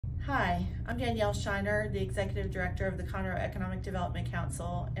Hi, I'm Danielle Scheiner, the Executive Director of the Conroe Economic Development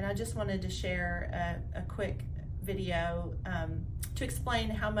Council, and I just wanted to share a quick video to explain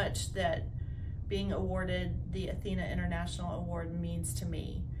how much that being awarded the ATHENA International Award means to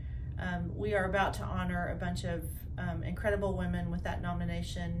me. We are about to honor a bunch of incredible women with that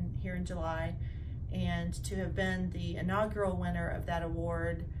nomination here in July, and to have been the inaugural winner of that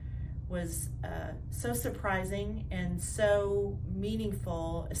award was so surprising and so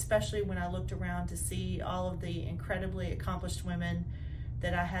meaningful, especially when I looked around to see all of the incredibly accomplished women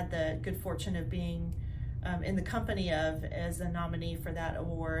that I had the good fortune of being in the company of as a nominee for that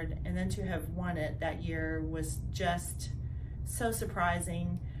award. And then to have won it that year was just so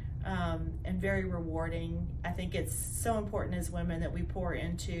surprising and very rewarding. I think it's so important as women that we pour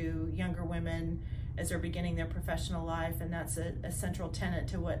into younger women as they're beginning their professional life, and that's a central tenet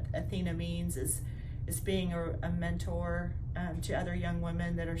to what ATHENA means, is being a mentor to other young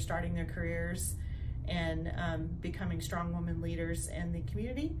women that are starting their careers and becoming strong women leaders in the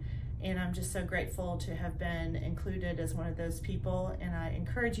community. And I'm just so grateful to have been included as one of those people, and I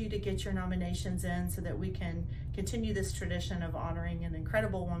encourage you to get your nominations in so that we can continue this tradition of honoring an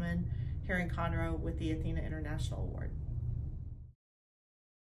incredible woman here in Conroe with the ATHENA International Award.